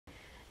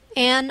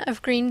Anne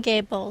of Green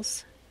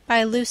Gables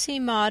by Lucy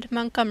Maud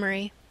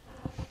Montgomery.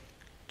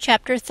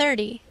 Chapter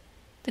 30.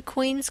 The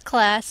Queen's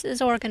Class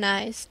is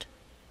Organized.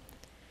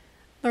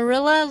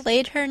 Marilla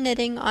laid her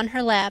knitting on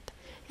her lap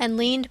and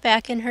leaned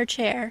back in her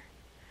chair.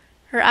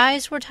 Her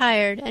eyes were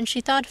tired, and she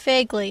thought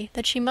vaguely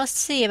that she must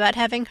see about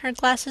having her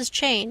glasses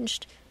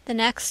changed the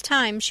next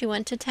time she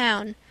went to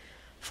town,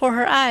 for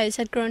her eyes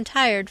had grown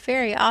tired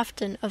very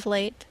often of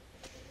late.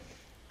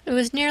 It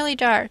was nearly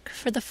dark,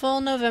 for the full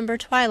November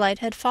twilight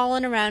had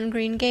fallen around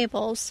Green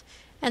Gables,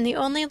 and the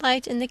only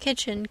light in the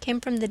kitchen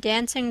came from the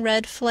dancing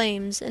red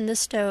flames in the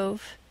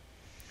stove.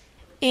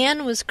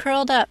 Anne was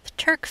curled up,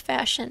 Turk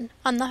fashion,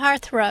 on the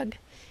hearth-rug,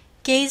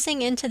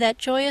 gazing into that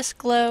joyous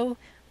glow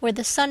where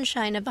the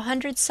sunshine of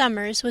 100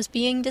 summers was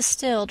being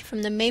distilled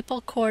from the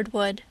maple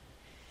cordwood.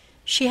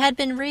 She had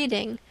been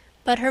reading,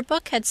 but her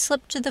book had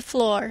slipped to the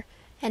floor,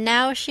 and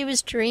now she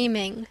was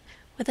dreaming,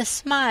 with a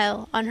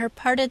smile on her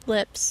parted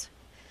lips.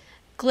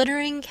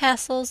 Glittering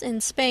castles in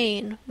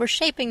Spain were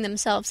shaping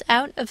themselves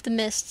out of the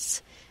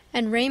mists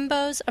and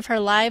rainbows of her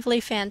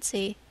lively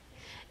fancy.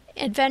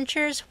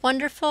 Adventures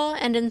wonderful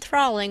and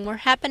enthralling were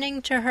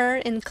happening to her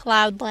in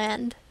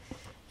Cloudland.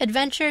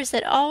 Adventures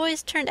that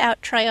always turned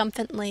out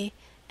triumphantly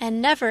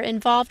and never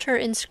involved her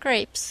in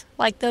scrapes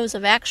like those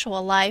of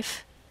actual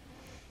life.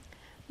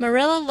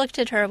 Marilla looked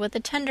at her with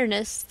a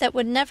tenderness that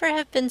would never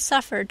have been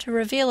suffered to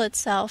reveal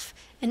itself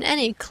in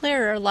any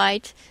clearer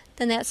light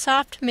than that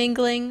soft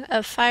mingling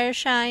of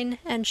fireshine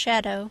and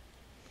shadow.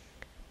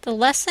 The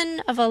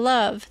lesson of a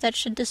love that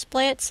should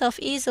display itself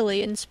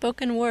easily in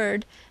spoken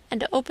word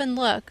and open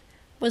look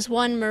was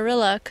one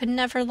Marilla could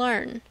never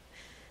learn.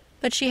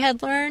 But she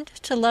had learned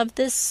to love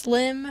this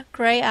slim,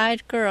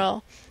 gray-eyed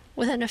girl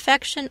with an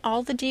affection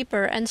all the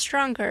deeper and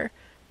stronger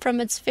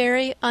from its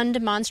very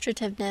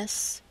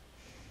undemonstrativeness.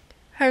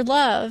 Her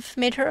love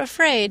made her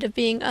afraid of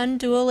being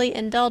unduly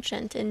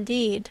indulgent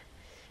indeed.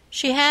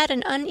 She had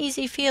an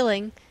uneasy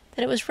feeling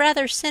that it was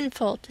rather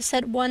sinful to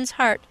set one's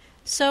heart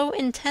so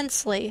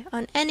intensely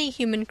on any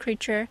human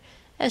creature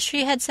as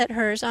she had set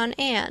hers on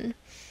Anne,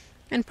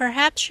 and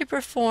perhaps she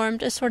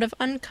performed a sort of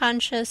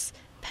unconscious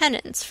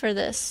penance for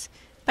this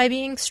by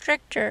being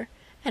stricter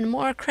and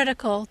more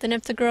critical than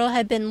if the girl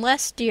had been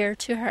less dear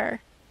to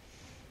her.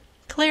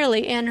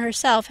 Clearly Anne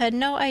herself had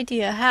no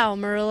idea how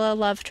Marilla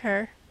loved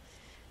her.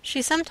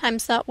 She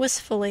sometimes thought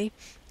wistfully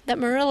that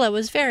Marilla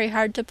was very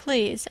hard to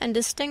please and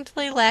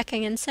distinctly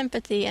lacking in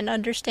sympathy and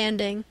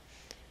understanding,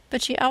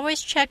 but she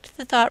always checked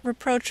the thought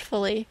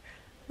reproachfully,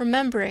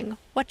 remembering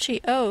what she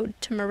owed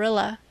to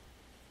Marilla.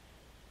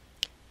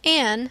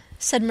 "Anne,"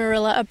 said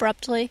Marilla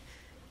abruptly,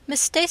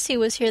 "Miss Stacy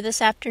was here this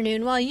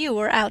afternoon while you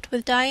were out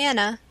with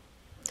Diana."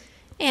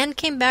 Anne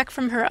came back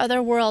from her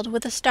other world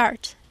with a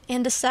start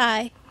and a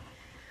sigh.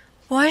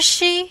 "Was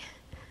she?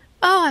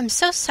 Oh, I'm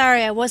so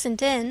sorry I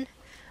wasn't in.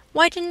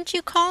 Why didn't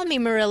you call me,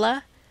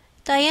 Marilla?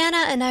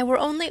 Diana and I were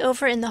only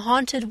over in the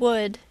haunted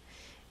wood.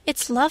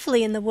 It's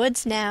lovely in the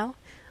woods now.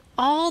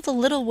 All the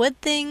little wood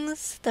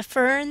things, the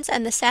ferns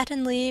and the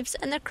satin leaves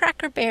and the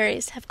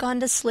crackerberries have gone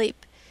to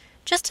sleep,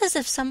 just as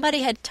if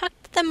somebody had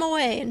tucked them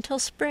away until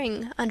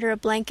spring under a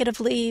blanket of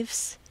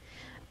leaves.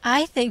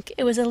 I think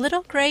it was a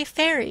little gray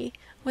fairy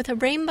with a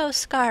rainbow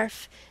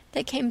scarf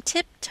that came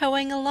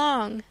tiptoeing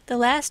along the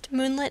last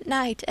moonlit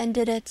night and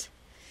did it.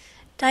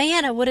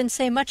 Diana wouldn't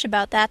say much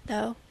about that,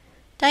 though.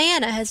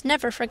 Diana has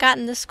never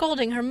forgotten the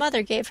scolding her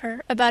mother gave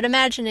her about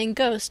imagining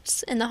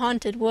ghosts in the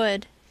haunted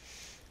wood.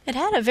 It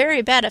had a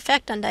very bad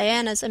effect on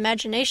Diana's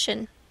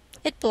imagination.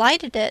 It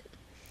blighted it.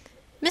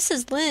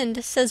 Mrs.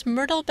 Lynde says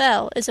Myrtle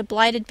Bell is a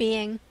blighted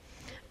being.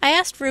 I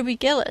asked Ruby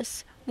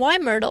Gillis why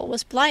Myrtle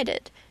was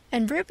blighted,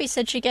 and Ruby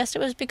said she guessed it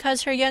was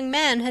because her young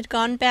man had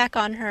gone back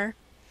on her.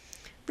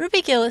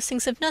 Ruby Gillis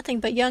thinks of nothing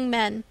but young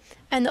men,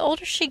 and the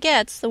older she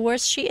gets, the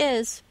worse she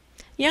is.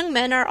 Young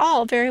men are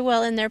all very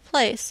well in their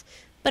place,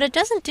 but it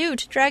doesn't do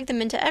to drag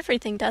them into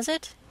everything, does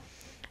it?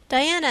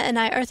 Diana and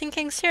I are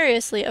thinking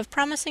seriously of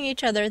promising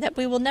each other that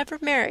we will never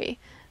marry,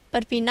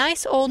 but be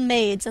nice old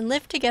maids and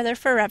live together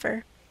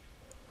forever.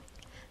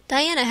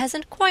 Diana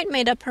hasn't quite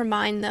made up her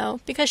mind, though,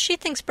 because she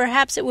thinks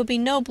perhaps it would be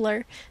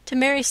nobler to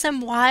marry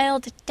some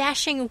wild,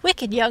 dashing,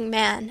 wicked young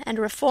man and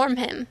reform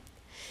him.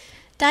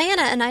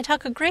 Diana and I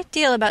talk a great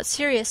deal about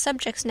serious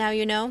subjects now,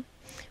 you know.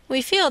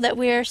 We feel that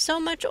we are so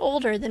much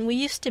older than we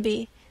used to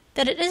be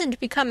that it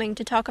isn't becoming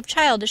to talk of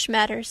childish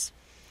matters.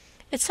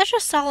 It's such a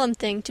solemn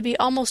thing to be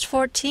almost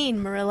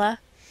 14, Marilla.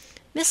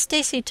 Miss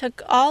Stacy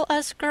took all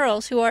us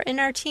girls who are in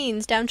our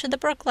teens down to the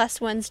brook last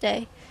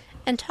Wednesday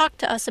and talked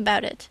to us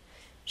about it.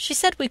 She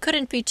said we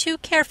couldn't be too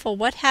careful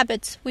what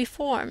habits we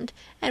formed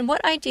and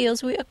what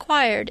ideals we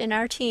acquired in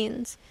our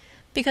teens,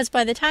 because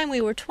by the time we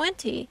were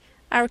 20,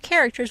 our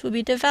characters would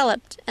be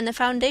developed and the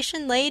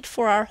foundation laid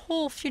for our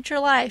whole future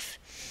life.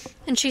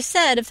 And she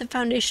said if the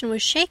foundation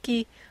was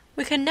shaky,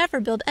 we could never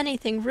build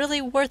anything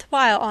really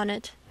worthwhile on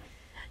it.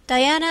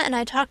 Diana and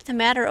I talked the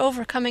matter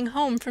over coming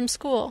home from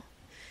school.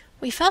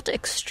 We felt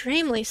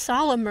extremely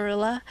solemn,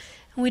 Marilla,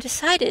 and we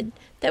decided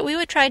that we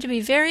would try to be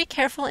very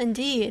careful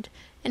indeed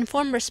and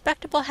form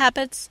respectable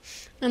habits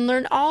and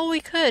learn all we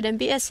could and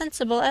be as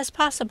sensible as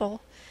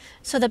possible,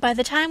 so that by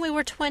the time we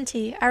were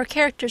 20 our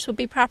characters would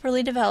be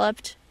properly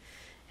developed.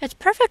 It's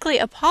perfectly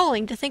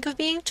appalling to think of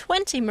being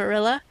 20,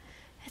 Marilla.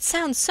 It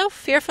sounds so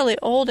fearfully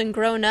old and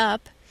grown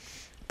up.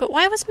 But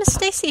why was Miss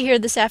Stacy here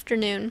this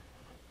afternoon?"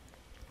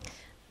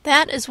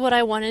 "That is what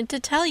I wanted to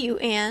tell you,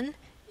 Anne,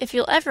 if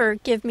you'll ever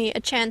give me a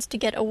chance to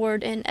get a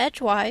word in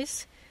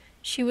edgewise.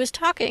 She was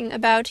talking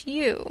about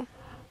you."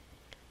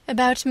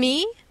 "About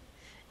me?"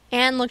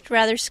 Anne looked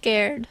rather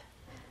scared.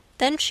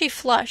 Then she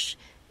flushed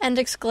and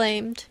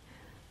exclaimed,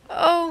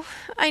 "Oh,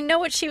 I know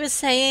what she was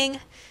saying.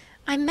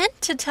 I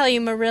meant to tell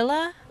you,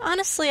 Marilla.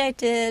 Honestly, I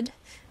did.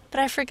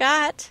 But I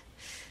forgot.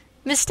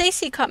 Miss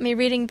Stacy caught me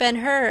reading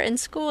Ben-Hur in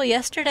school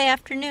yesterday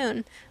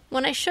afternoon,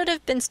 when I should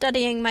have been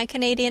studying my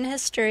Canadian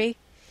history.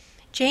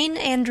 Jane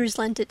Andrews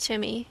lent it to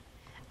me.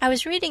 I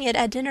was reading it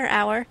at dinner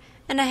hour,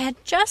 and I had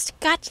just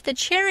got to the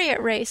chariot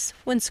race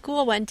when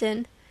school went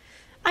in.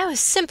 I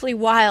was simply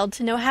wild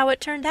to know how it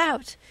turned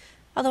out,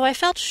 although I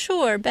felt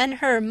sure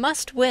Ben-Hur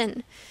must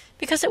win,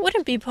 because it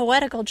wouldn't be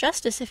poetical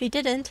justice if he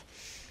didn't.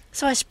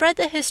 So I spread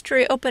the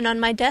history open on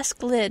my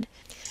desk lid,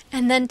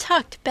 and then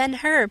tucked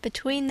Ben-Hur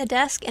between the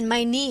desk and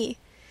my knee.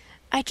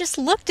 I just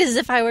looked as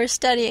if I were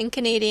studying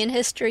Canadian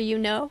history, you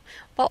know,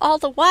 while all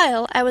the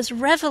while I was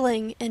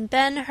reveling in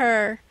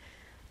Ben-Hur.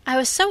 I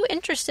was so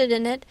interested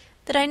in it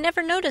that I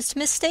never noticed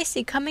Miss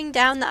Stacy coming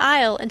down the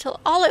aisle until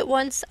all at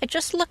once I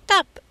just looked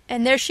up,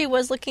 and there she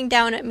was looking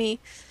down at me,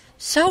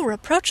 so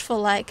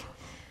reproachful-like.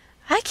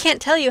 I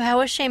can't tell you how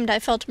ashamed I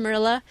felt,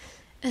 Marilla,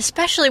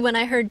 especially when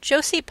I heard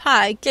Josie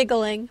Pye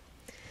giggling.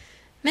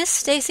 Miss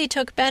Stacy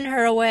took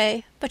Ben-Hur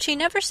away, but she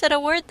never said a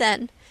word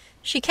then.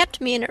 She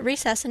kept me in at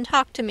recess and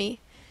talked to me.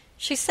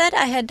 She said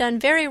I had done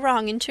very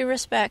wrong in 2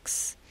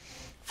 respects.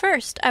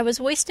 First, I was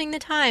wasting the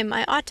time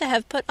I ought to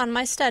have put on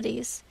my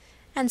studies,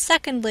 and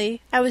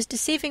secondly, I was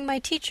deceiving my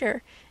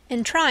teacher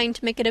in trying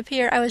to make it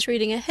appear I was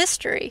reading a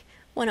history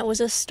when it was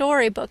a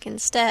storybook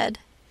instead.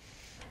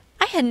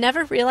 I had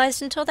never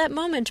realized until that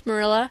moment,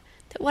 Marilla,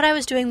 that what I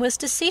was doing was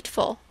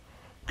deceitful.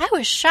 I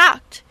was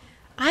shocked.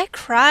 I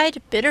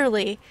cried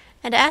bitterly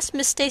and asked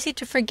Miss Stacy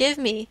to forgive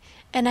me,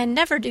 and I'd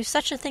never do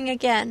such a thing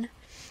again.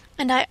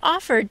 And I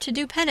offered to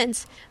do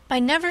penance by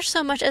never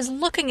so much as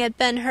looking at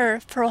Ben-Hur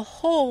for a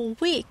whole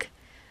week,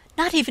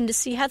 not even to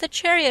see how the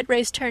chariot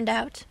race turned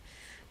out.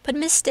 But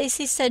Miss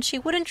Stacy said she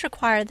wouldn't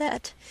require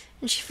that,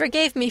 and she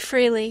forgave me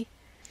freely.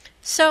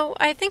 So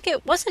I think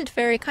it wasn't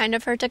very kind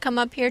of her to come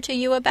up here to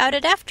you about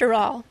it after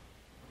all."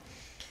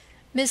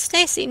 "Miss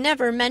Stacy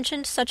never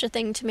mentioned such a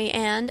thing to me,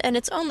 Anne, and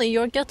it's only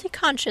your guilty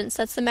conscience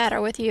that's the matter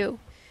with you.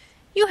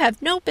 You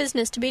have no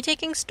business to be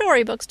taking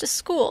storybooks to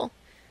school.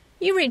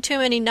 You read too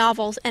many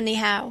novels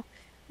anyhow.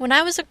 When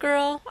I was a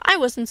girl, I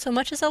wasn't so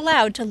much as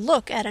allowed to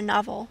look at a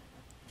novel."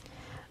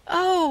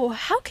 "Oh,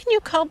 how can you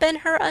call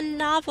Ben-Hur a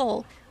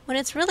novel when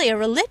it's really a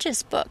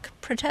religious book?"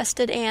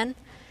 protested Anne.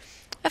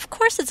 "Of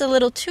course it's a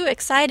little too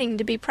exciting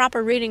to be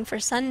proper reading for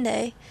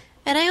Sunday,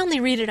 and I only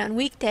read it on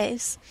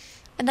weekdays.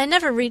 And I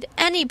never read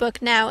any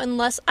book now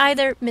unless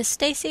either Miss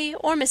Stacy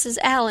or Mrs.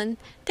 Allan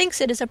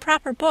thinks it is a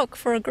proper book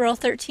for a girl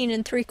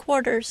 13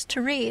 3/4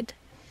 to read.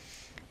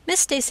 Miss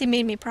Stacy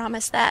made me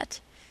promise that.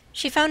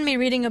 She found me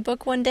reading a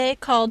book one day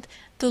called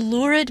The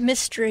Lurid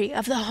Mystery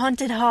of the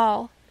Haunted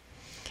Hall.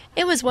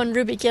 It was one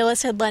Ruby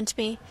Gillis had lent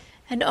me,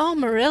 and oh,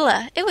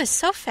 Marilla, it was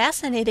so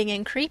fascinating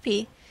and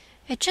creepy.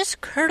 It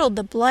just curdled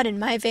the blood in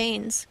my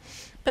veins.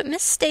 But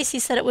Miss Stacy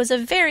said it was a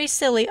very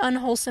silly,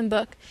 unwholesome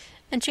book,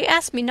 and she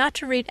asked me not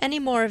to read any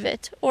more of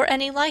it, or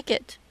any like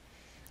it.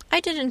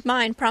 I didn't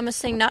mind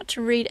promising not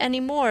to read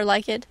any more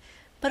like it,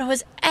 but it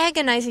was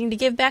agonizing to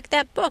give back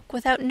that book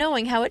without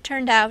knowing how it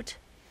turned out.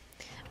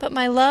 But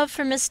my love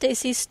for Miss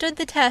Stacy stood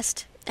the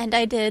test, and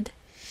I did.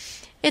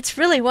 It's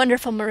really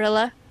wonderful,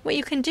 Marilla, what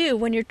you can do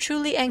when you're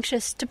truly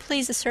anxious to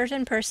please a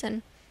certain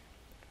person."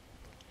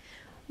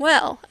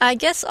 "Well, I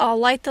guess I'll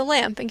light the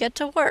lamp and get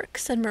to work,"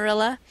 said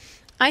Marilla.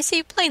 "I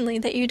see plainly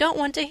that you don't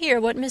want to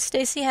hear what Miss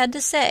Stacy had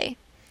to say.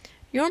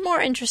 You're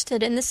more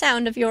interested in the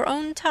sound of your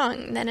own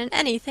tongue than in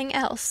anything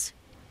else."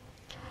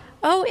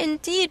 "Oh,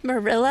 indeed,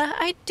 Marilla,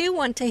 I do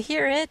want to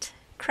hear it,"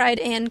 cried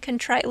Anne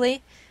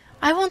contritely.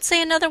 "I won't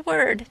say another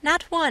word,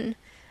 not one.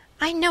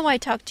 I know I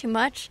talk too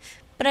much,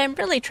 but I'm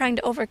really trying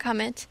to overcome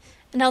it.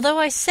 And although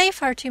I say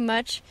far too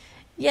much,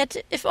 yet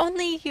if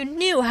only you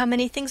knew how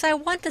many things I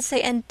want to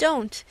say and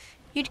don't,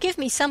 you'd give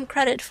me some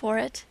credit for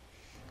it.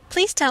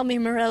 Please tell me,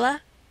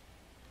 Marilla."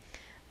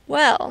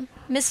 "Well,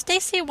 Miss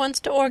Stacy wants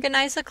to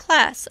organize a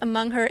class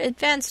among her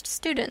advanced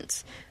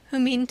students who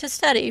mean to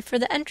study for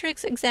the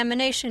entrance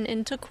examination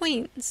into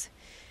Queen's.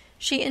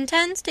 She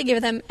intends to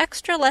give them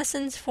extra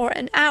lessons for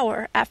an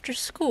hour after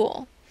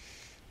school,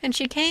 and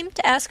she came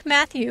to ask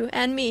Matthew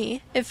and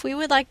me if we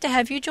would like to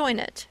have you join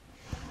it.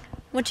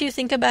 What do you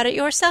think about it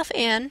yourself,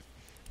 Anne?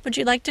 Would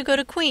you like to go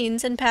to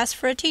Queen's and pass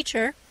for a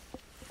teacher?"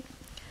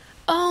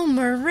 "Oh,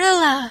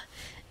 Marilla!"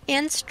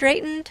 Anne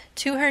straightened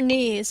to her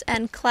knees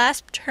and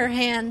clasped her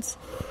hands.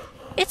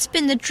 "It's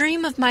been the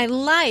dream of my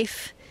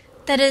life.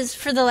 That is,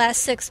 for the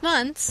last 6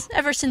 months,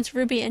 ever since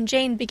Ruby and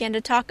Jane began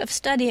to talk of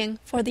studying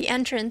for the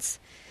entrance.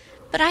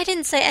 But I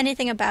didn't say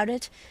anything about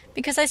it,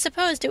 because I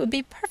supposed it would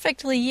be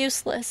perfectly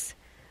useless.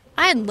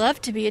 I'd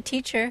love to be a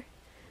teacher.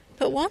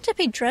 But won't it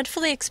be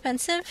dreadfully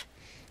expensive?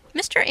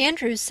 Mr.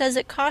 Andrews says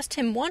it cost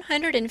him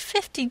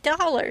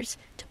 $150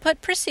 to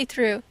put Prissy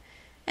through,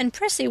 and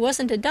Prissy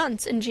wasn't a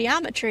dunce in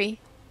geometry.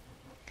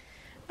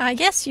 I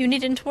guess you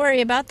needn't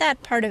worry about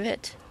that part of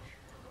it.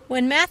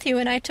 When Matthew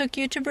and I took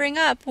you to bring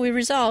up, we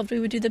resolved we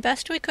would do the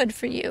best we could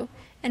for you,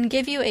 and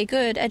give you a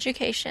good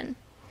education.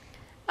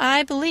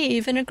 I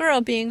believe in a girl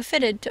being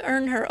fitted to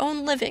earn her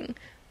own living,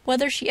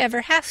 whether she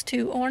ever has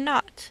to or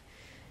not.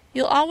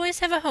 You'll always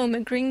have a home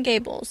at Green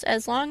Gables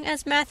as long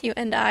as Matthew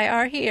and I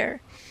are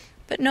here,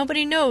 but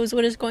nobody knows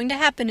what is going to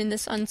happen in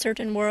this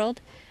uncertain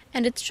world,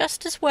 and it's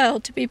just as well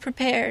to be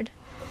prepared.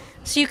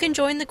 So you can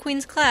join the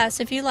Queen's class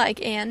if you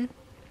like, Anne."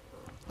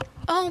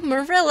 "Oh,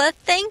 Marilla,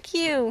 thank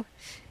you!"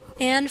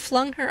 Anne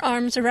flung her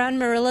arms around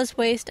Marilla's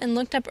waist and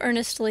looked up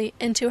earnestly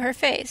into her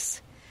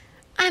face.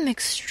 "I'm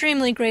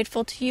extremely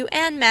grateful to you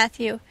and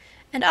Matthew,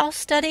 and I'll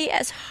study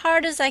as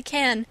hard as I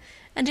can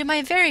and do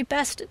my very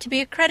best to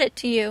be a credit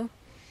to you.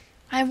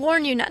 I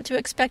warn you not to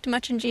expect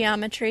much in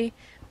geometry,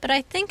 but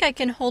I think I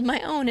can hold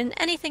my own in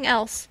anything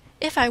else,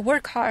 if I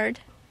work hard."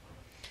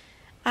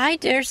 "I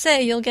dare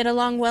say you'll get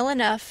along well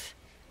enough.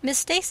 Miss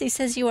Stacy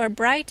says you are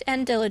bright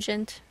and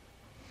diligent."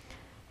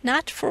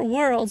 Not for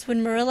worlds would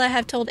Marilla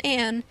have told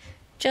Anne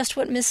just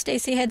what Miss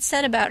Stacy had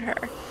said about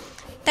her.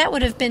 That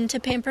would have been to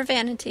pamper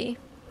vanity.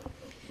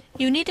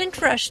 "You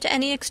needn't rush to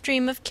any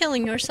extreme of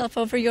killing yourself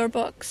over your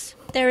books.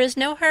 There is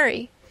no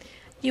hurry.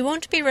 You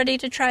won't be ready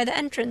to try the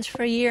entrance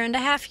for a year and a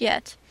half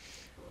yet.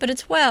 But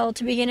it's well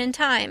to begin in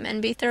time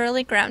and be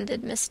thoroughly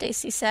grounded, Miss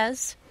Stacy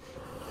says."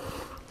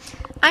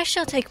 "I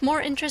shall take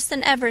more interest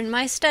than ever in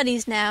my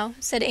studies now,"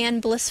 said Anne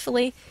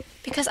blissfully,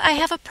 "because I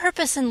have a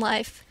purpose in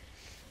life.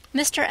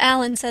 Mr.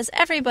 Allen says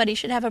everybody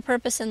should have a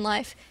purpose in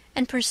life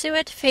and pursue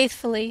it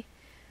faithfully.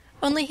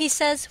 Only he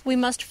says we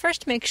must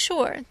first make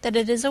sure that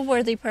it is a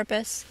worthy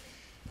purpose.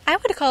 I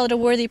would call it a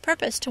worthy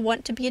purpose to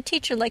want to be a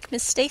teacher like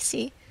Miss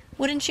Stacy.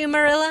 Wouldn't you,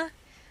 Marilla?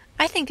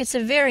 I think it's a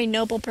very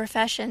noble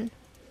profession."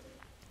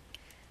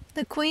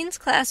 The Queen's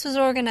class was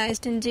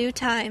organized in due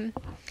time.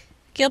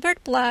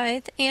 Gilbert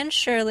Blythe, Anne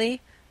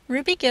Shirley,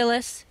 Ruby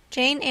Gillis,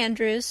 Jane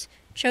Andrews,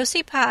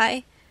 Josie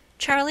Pye,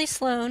 Charlie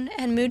Sloane,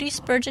 and Moody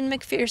Spurgeon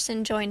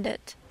McPherson joined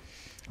it.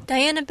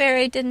 Diana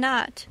Barry did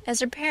not,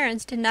 as her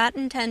parents did not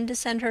intend to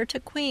send her to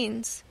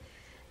Queen's.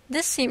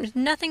 This seemed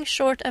nothing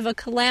short of a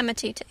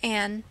calamity to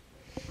Anne.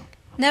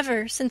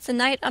 Never, since the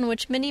night on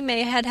which Minnie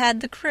May had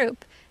had the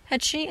croup,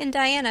 had she and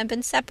Diana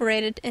been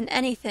separated in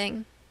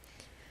anything.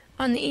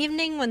 On the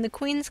evening when the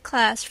Queen's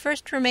class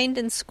first remained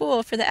in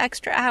school for the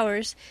extra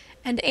hours,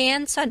 and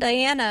Anne saw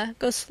Diana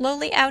go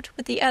slowly out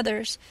with the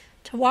others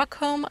to walk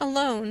home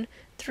alone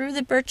through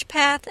the birch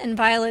path and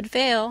violet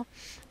vale,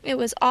 it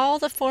was all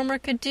the former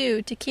could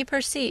do to keep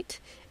her seat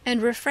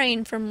and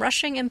refrain from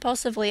rushing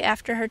impulsively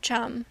after her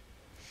chum.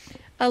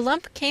 A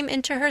lump came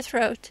into her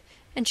throat,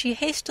 and she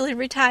hastily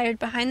retired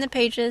behind the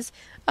pages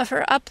of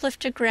her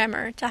uplifted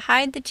grammar to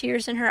hide the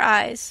tears in her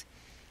eyes.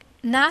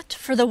 Not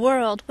for the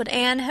world would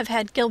Anne have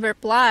had Gilbert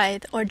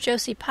Blythe or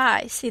Josie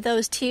Pye see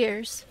those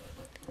tears.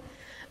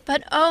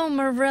 "But oh,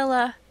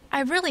 Marilla,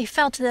 I really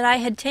felt that I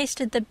had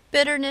tasted the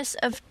bitterness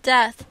of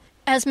death,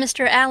 as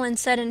Mr. Allen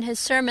said in his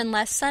sermon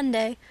last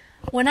Sunday,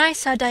 when I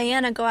saw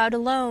Diana go out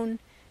alone,"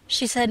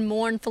 she said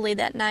mournfully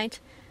that night.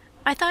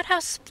 "I thought how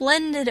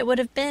splendid it would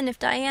have been if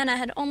Diana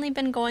had only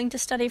been going to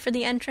study for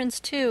the entrance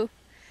too.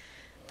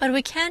 But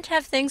we can't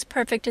have things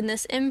perfect in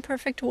this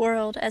imperfect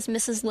world, as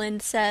Mrs.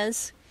 Lynde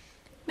says.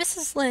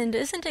 Mrs. Lynde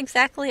isn't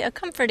exactly a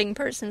comforting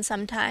person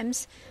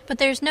sometimes, but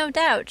there's no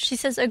doubt she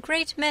says a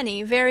great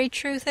many very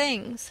true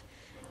things.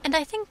 And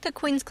I think the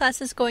Queen's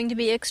class is going to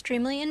be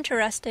extremely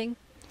interesting.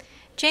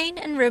 Jane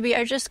and Ruby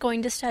are just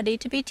going to study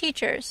to be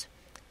teachers.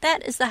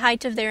 That is the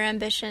height of their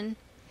ambition.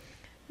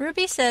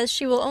 Ruby says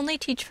she will only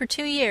teach for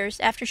 2 years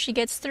after she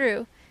gets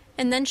through,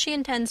 and then she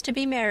intends to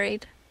be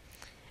married.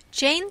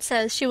 Jane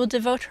says she will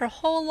devote her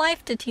whole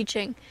life to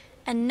teaching,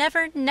 and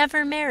never,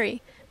 never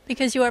marry,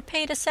 because you are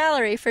paid a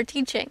salary for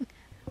teaching.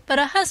 But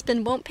a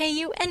husband won't pay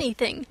you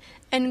anything,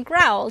 and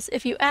growls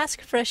if you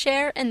ask for a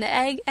share in the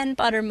egg and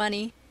butter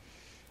money.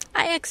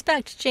 I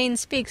expect Jane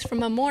speaks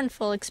from a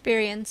mournful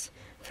experience,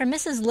 for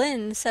Mrs.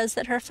 Lynde says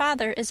that her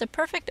father is a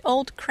perfect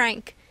old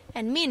crank,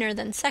 and meaner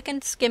than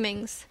second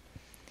skimmings.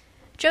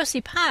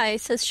 Josie Pye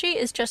says she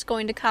is just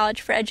going to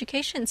college for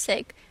education's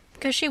sake,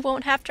 because she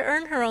won't have to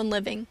earn her own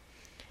living.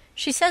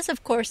 She says,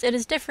 of course, it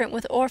is different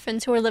with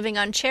orphans who are living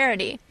on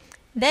charity.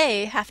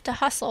 They have to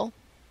hustle.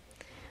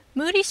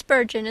 Moody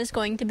Spurgeon is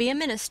going to be a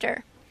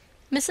minister.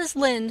 Mrs.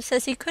 Lynde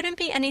says he couldn't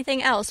be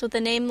anything else with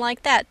a name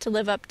like that to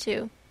live up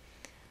to.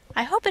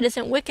 I hope it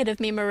isn't wicked of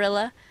me,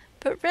 Marilla,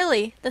 but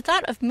really, the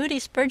thought of Moody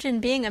Spurgeon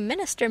being a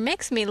minister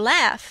makes me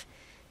laugh.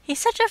 He's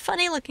such a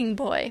funny-looking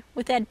boy,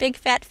 with that big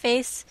fat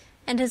face,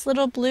 and his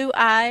little blue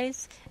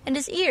eyes, and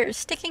his ears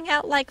sticking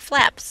out like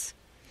flaps.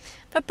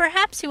 but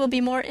perhaps he will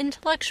be more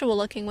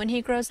intellectual-looking when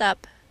he grows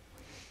up.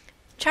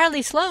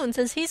 Charlie Sloane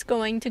says he's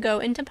going to go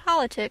into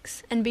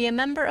politics and be a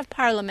member of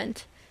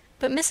Parliament,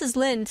 but Mrs.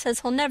 Lynde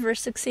says he'll never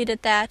succeed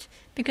at that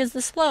because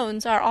the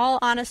Sloanes are all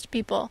honest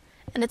people,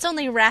 and it's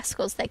only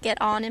rascals that get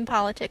on in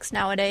politics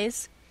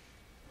nowadays."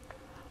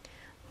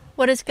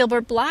 "What is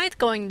Gilbert Blythe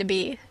going to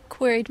be?"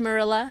 queried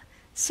Marilla,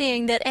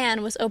 seeing that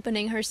Anne was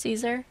opening her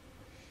Caesar.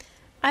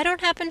 "I don't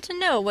happen to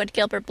know what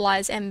Gilbert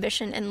Blythe's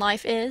ambition in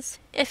life is,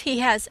 if he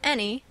has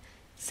any,"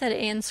 said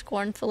Anne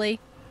scornfully.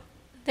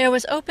 There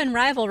was open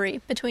rivalry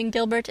between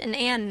Gilbert and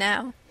Anne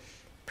now.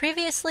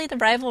 Previously the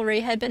rivalry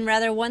had been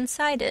rather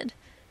one-sided,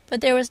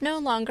 but there was no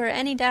longer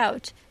any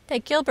doubt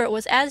that Gilbert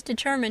was as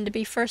determined to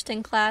be first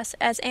in class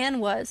as Anne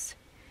was.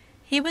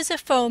 He was a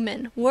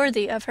foeman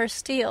worthy of her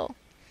steel.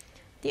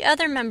 The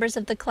other members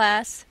of the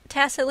class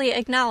tacitly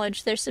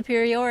acknowledged their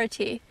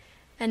superiority,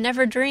 and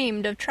never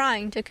dreamed of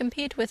trying to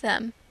compete with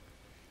them.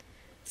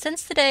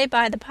 Since the day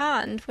by the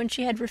pond when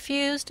she had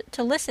refused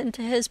to listen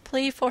to his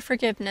plea for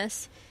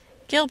forgiveness,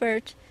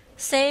 Gilbert,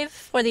 save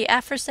for the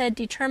aforesaid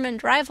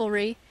determined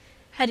rivalry,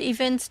 had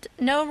evinced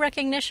no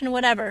recognition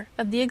whatever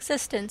of the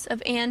existence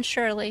of Anne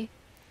Shirley.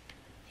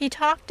 He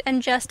talked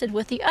and jested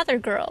with the other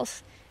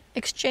girls,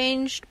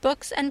 exchanged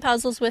books and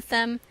puzzles with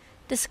them,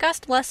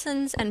 discussed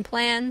lessons and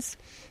plans,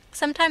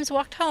 sometimes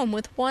walked home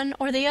with one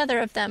or the other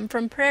of them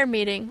from prayer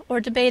meeting or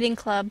debating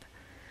club.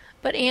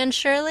 But Anne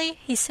Shirley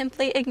he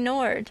simply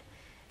ignored,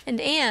 and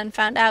Anne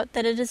found out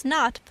that it is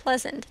not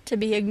pleasant to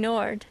be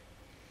ignored.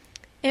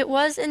 It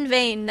was in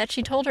vain that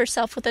she told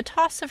herself with a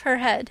toss of her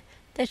head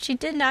that she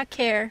did not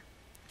care.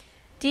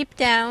 Deep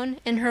down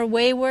in her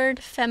wayward,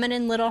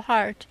 feminine little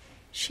heart,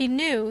 she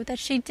knew that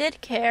she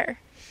did care,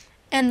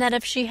 and that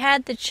if she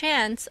had the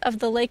chance of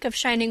the Lake of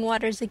Shining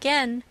Waters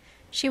again,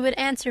 she would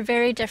answer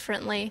very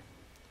differently.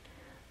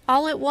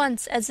 All at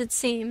once, as it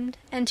seemed,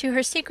 and to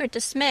her secret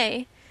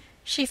dismay,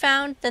 she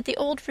found that the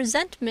old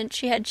resentment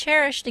she had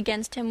cherished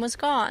against him was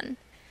gone.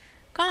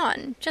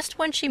 Gone, just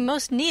when she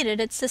most needed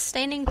its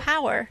sustaining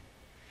power.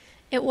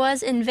 It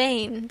was in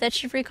vain that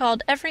she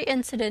recalled every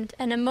incident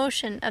and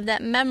emotion of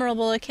that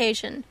memorable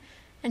occasion,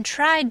 and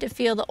tried to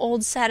feel the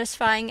old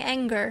satisfying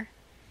anger.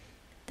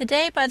 The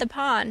day by the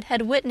pond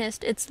had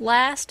witnessed its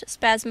last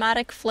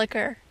spasmodic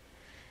flicker.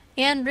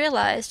 Anne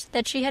realized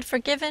that she had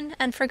forgiven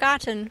and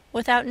forgotten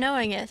without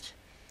knowing it,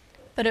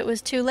 but it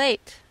was too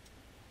late.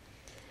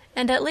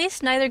 And at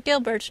least neither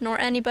Gilbert nor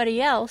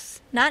anybody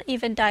else, not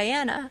even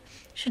Diana,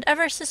 should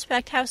ever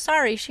suspect how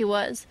sorry she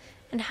was,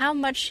 and how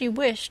much she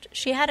wished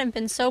she hadn't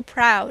been so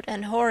proud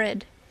and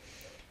horrid.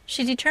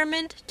 She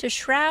determined to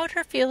shroud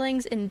her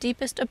feelings in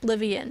deepest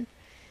oblivion,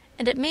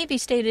 and it may be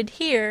stated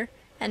here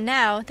and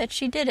now that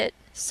she did it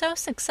so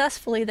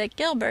successfully that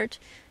Gilbert,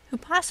 who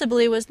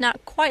possibly was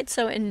not quite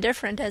so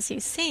indifferent as he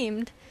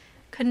seemed,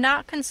 could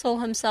not console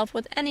himself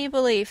with any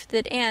belief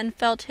that Anne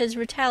felt his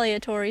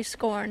retaliatory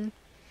scorn.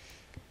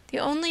 The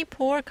only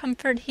poor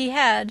comfort he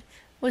had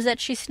was that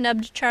she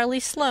snubbed Charlie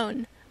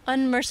Sloane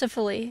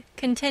unmercifully,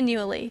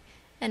 continually,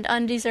 and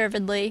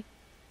undeservedly.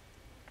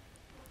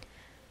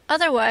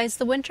 Otherwise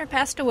the winter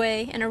passed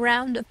away in a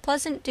round of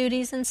pleasant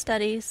duties and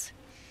studies.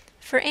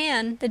 For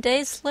Anne, the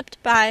days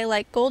slipped by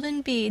like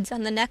golden beads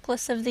on the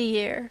necklace of the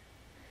year.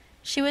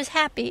 She was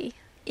happy,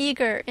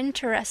 eager,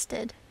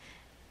 interested.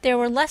 There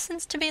were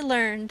lessons to be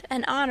learned,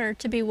 and honor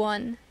to be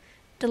won,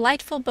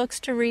 delightful books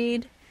to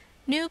read,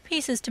 new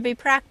pieces to be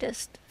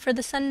practiced for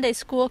the Sunday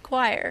school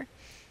choir,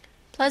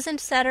 pleasant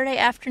Saturday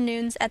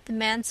afternoons at the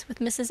manse with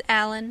Mrs.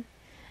 Allan,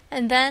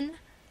 and then,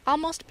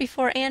 almost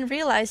before Anne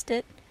realized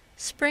it,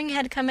 spring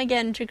had come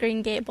again to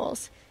Green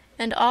Gables,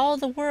 and all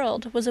the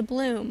world was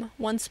abloom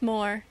once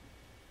more.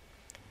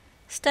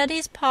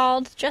 Studies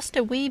palled just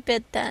a wee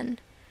bit then.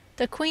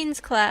 The Queen's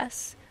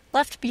class,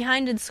 left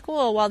behind in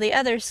school while the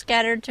others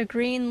scattered to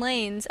green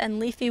lanes and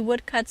leafy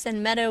woodcuts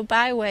and meadow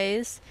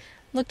byways,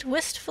 looked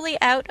wistfully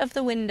out of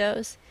the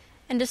windows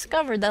and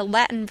discovered that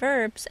Latin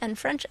verbs and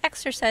French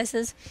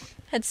exercises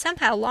had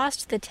somehow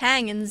lost the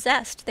tang and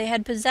zest they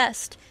had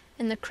possessed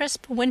in the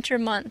crisp winter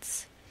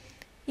months.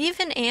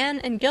 Even Anne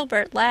and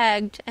Gilbert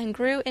lagged and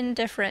grew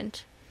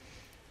indifferent.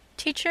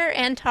 Teacher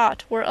and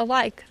taught were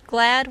alike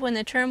glad when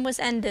the term was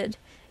ended,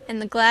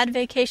 and the glad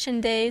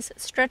vacation days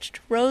stretched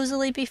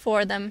rosily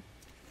before them.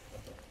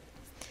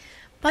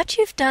 "But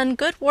you've done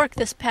good work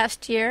this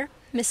past year,"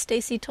 Miss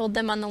Stacy told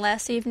them on the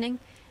last evening,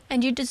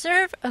 "and you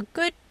deserve a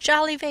good,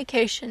 jolly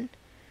vacation.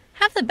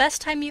 Have the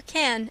best time you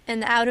can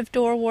in the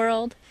out-of-door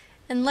world,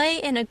 and lay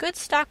in a good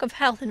stock of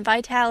health and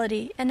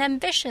vitality and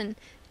ambition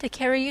to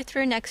carry you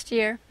through next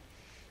year.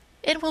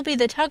 It will be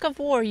the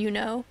tug-of-war, you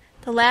know,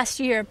 the last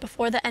year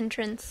before the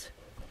entrance."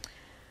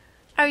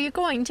 "Are you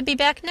going to be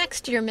back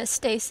next year, Miss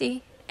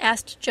Stacy?"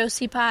 asked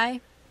Josie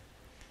Pye.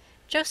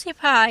 Josie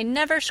Pye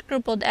never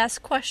scrupled to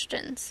ask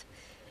questions.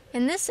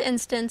 In this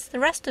instance, the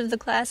rest of the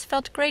class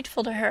felt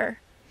grateful to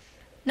her.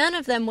 None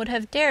of them would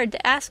have dared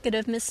to ask it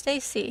of Miss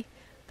Stacy,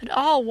 but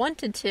all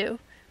wanted to,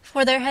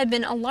 for there had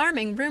been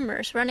alarming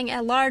rumors running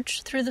at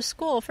large through the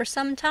school for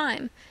some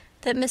time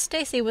that Miss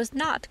Stacy was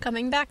not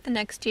coming back the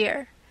next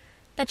year.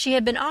 that she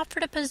had been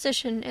offered a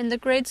position in the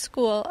grade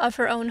school of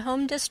her own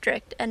home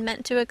district and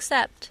meant to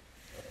accept.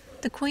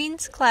 The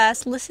Queen's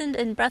class listened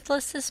in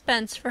breathless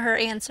suspense for her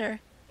answer.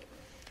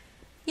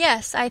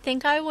 "Yes, I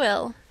think I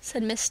will,"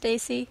 said Miss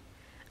Stacy.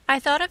 "I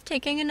thought of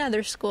taking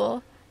another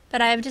school,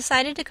 but I have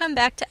decided to come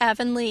back to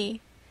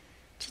Avonlea.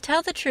 To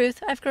tell the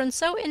truth, I've grown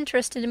so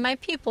interested in my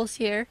pupils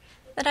here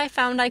that I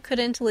found I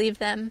couldn't leave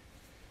them.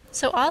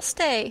 So I'll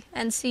stay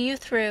and see you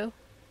through."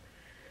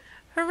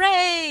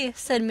 "Hooray!"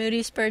 said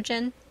Moody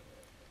Spurgeon.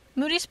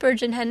 Moody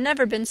Spurgeon had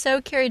never been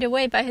so carried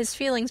away by his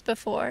feelings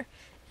before,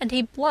 and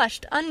he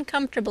blushed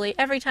uncomfortably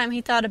every time he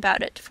thought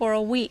about it for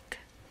a week.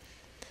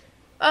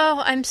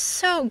 "Oh, I'm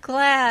so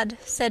glad,"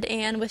 said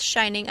Anne with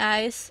shining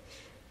eyes.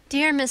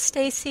 "Dear Miss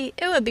Stacy,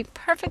 it would be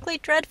perfectly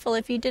dreadful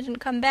if you didn't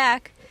come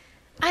back.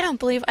 I don't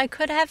believe I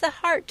could have the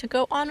heart to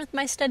go on with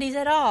my studies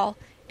at all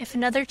if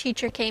another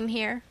teacher came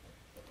here."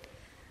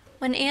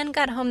 When Anne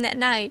got home that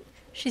night,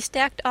 she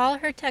stacked all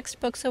her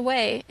textbooks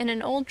away in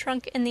an old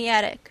trunk in the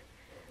attic,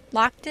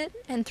 locked it,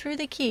 and threw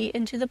the key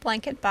into the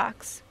blanket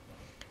box.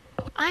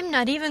 "I'm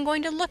not even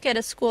going to look at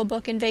a school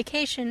book in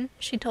vacation,"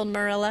 she told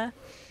Marilla.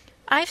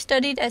 "I've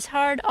studied as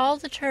hard all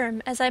the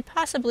term as I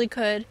possibly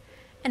could,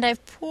 and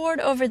I've pored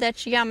over that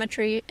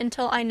geometry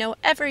until I know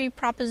every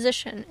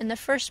proposition in the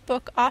first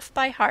book off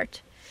by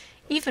heart,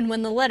 even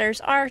when the letters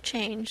are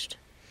changed.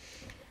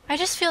 I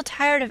just feel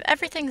tired of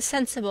everything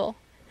sensible,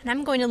 and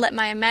I'm going to let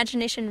my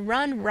imagination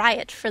run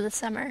riot for the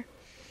summer."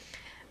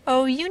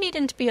 "Oh, you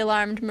needn't be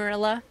alarmed,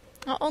 Marilla.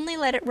 I'll only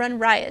let it run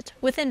riot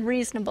within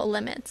reasonable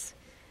limits.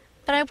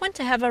 But I want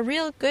to have a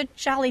real good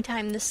jolly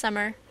time this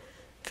summer,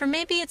 for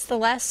maybe it's the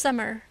last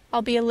summer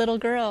I'll be a little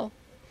girl.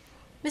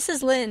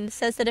 Mrs. Lynde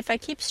says that if I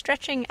keep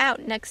stretching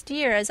out next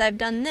year as I've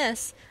done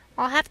this,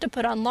 I'll have to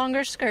put on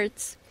longer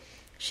skirts.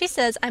 She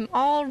says I'm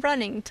all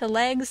running to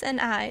legs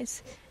and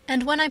eyes,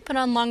 and when I put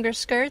on longer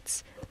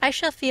skirts, I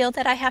shall feel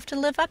that I have to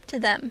live up to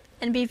them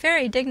and be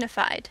very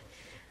dignified.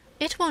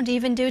 It won't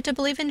even do to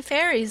believe in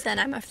fairies then,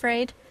 I'm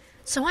afraid,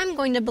 so I'm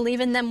going to believe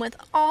in them with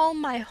all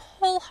my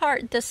whole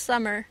heart this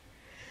summer.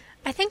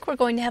 I think we're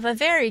going to have a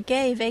very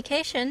gay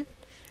vacation.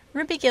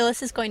 Ruby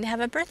Gillis is going to have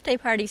a birthday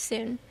party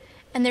soon,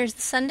 and there's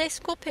the Sunday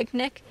school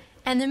picnic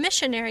and the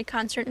missionary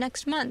concert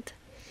next month.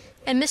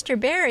 And Mr.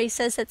 Barry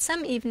says that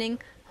some evening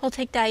he'll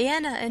take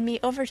Diana and me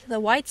over to the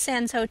White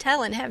Sands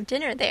Hotel and have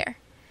dinner there.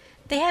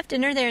 They have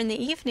dinner there in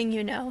the evening,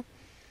 you know.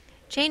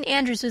 Jane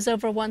Andrews was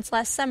over once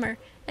last summer,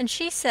 and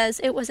she says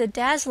it was a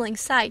dazzling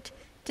sight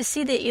to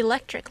see the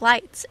electric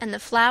lights and the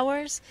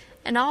flowers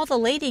and all the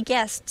lady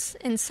guests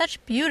in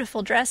such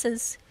beautiful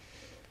dresses.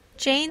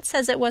 Jane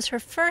says it was her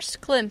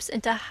first glimpse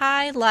into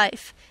high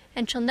life,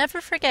 and she'll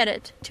never forget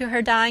it to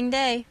her dying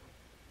day."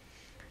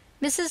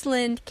 Mrs.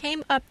 Lynde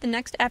came up the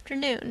next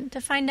afternoon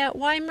to find out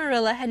why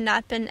Marilla had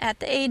not been at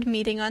the aid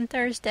meeting on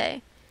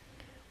Thursday.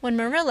 When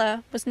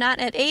Marilla was not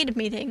at aid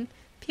meeting,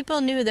 people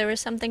knew there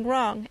was something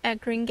wrong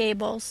at Green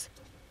Gables.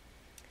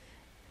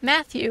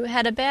 "Matthew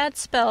had a bad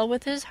spell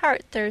with his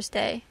heart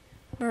Thursday,"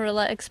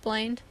 Marilla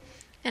explained,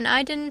 "and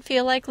I didn't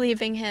feel like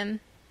leaving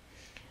him.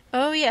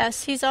 Oh,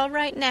 yes, he's all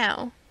right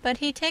now, but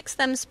he takes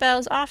them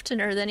spells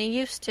oftener than he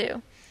used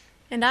to,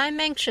 and I'm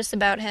anxious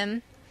about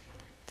him.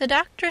 The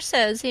doctor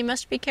says he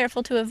must be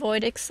careful to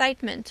avoid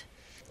excitement.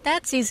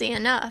 That's easy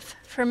enough,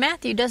 for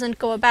Matthew doesn't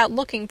go about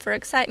looking for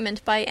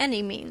excitement by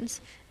any means,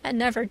 and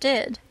never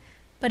did.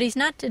 But he's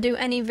not to do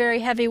any very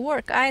heavy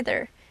work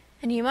either,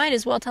 and you might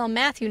as well tell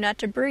Matthew not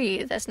to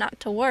breathe as not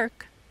to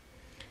work.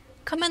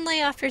 Come and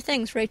lay off your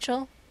things,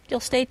 Rachel. You'll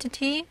stay to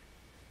tea?"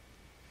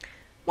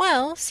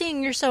 "Well,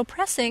 seeing you're so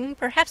pressing,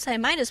 perhaps I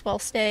might as well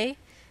stay,"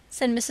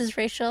 said Mrs.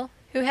 Rachel,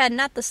 who had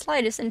not the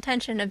slightest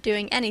intention of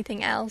doing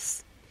anything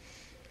else.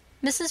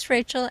 Mrs.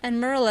 Rachel and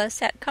Marilla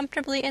sat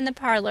comfortably in the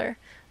parlor,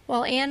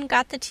 while Anne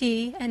got the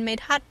tea and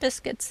made hot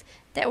biscuits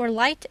that were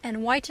light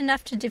and white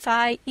enough to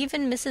defy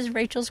even Mrs.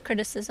 Rachel's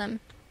criticism.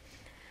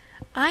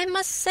 "I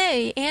must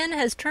say Anne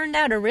has turned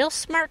out a real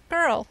smart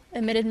girl,"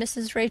 admitted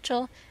Mrs.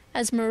 Rachel,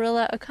 as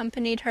Marilla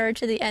accompanied her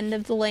to the end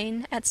of the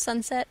lane at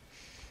sunset.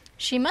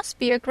 "She must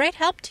be a great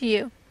help to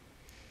you."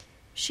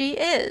 "She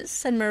is,"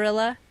 said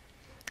Marilla,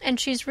 "and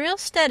she's real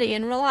steady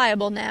and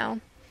reliable now.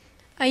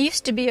 I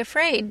used to be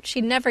afraid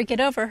she'd never get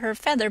over her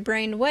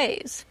feather-brained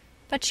ways,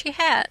 but she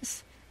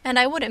has, and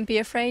I wouldn't be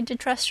afraid to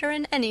trust her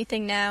in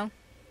anything now."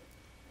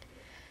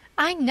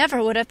 "I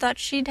never would have thought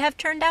she'd have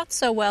turned out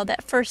so well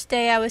that first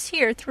day I was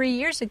here 3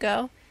 years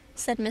ago,"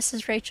 said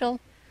Mrs. Rachel.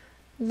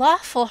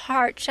 "Lawful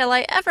heart, shall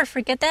I ever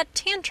forget that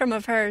tantrum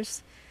of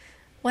hers?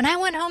 When I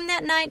went home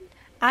that night,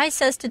 I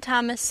says to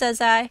Thomas,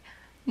 says I,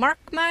 'Mark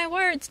my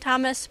words,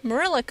 Thomas,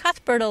 Marilla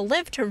Cuthbert'll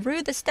live to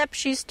rue the step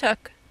she's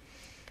took.'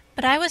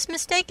 But I was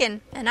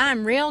mistaken, and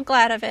I'm real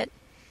glad of it.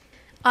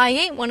 I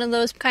ain't one of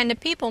those kind of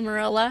people,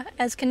 Marilla,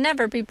 as can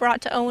never be brought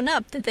to own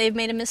up that they've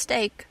made a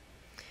mistake.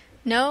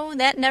 No,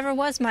 that never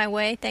was my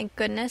way, thank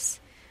goodness.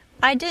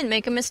 I did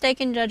make a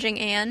mistake in judging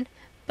Anne,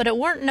 but it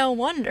weren't no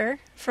wonder,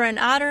 for an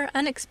odder,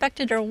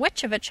 unexpecteder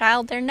witch of a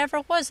child there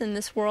never was in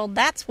this world,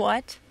 that's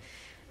what.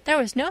 There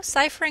was no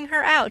ciphering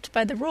her out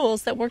by the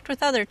rules that worked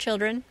with other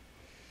children.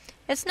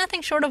 It's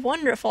nothing short of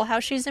wonderful how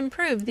she's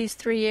improved these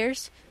 3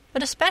 years,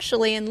 but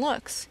especially in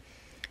looks.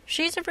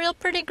 She's a real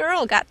pretty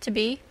girl, got to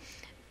be,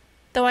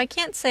 though I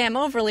can't say I'm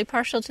overly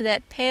partial to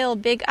that pale,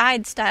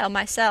 big-eyed style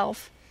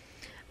myself.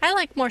 I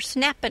like more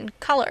snap and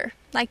color,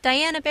 like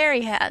Diana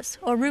Barry has,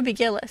 or Ruby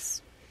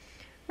Gillis.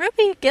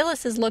 Ruby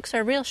Gillis's looks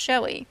are real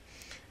showy,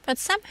 but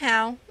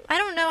somehow, I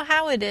don't know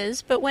how it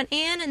is, but when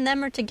Anne and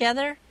them are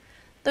together,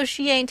 though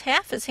she ain't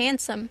half as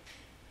handsome,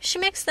 she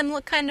makes them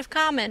look kind of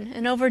common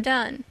and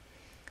overdone.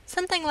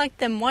 Something like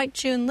them white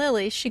June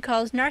lilies she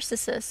calls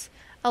narcissus,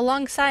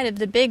 alongside of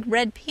the big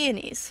red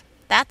peonies.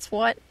 That's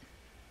what.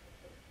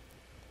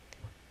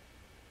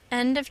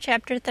 End of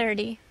chapter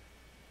 30.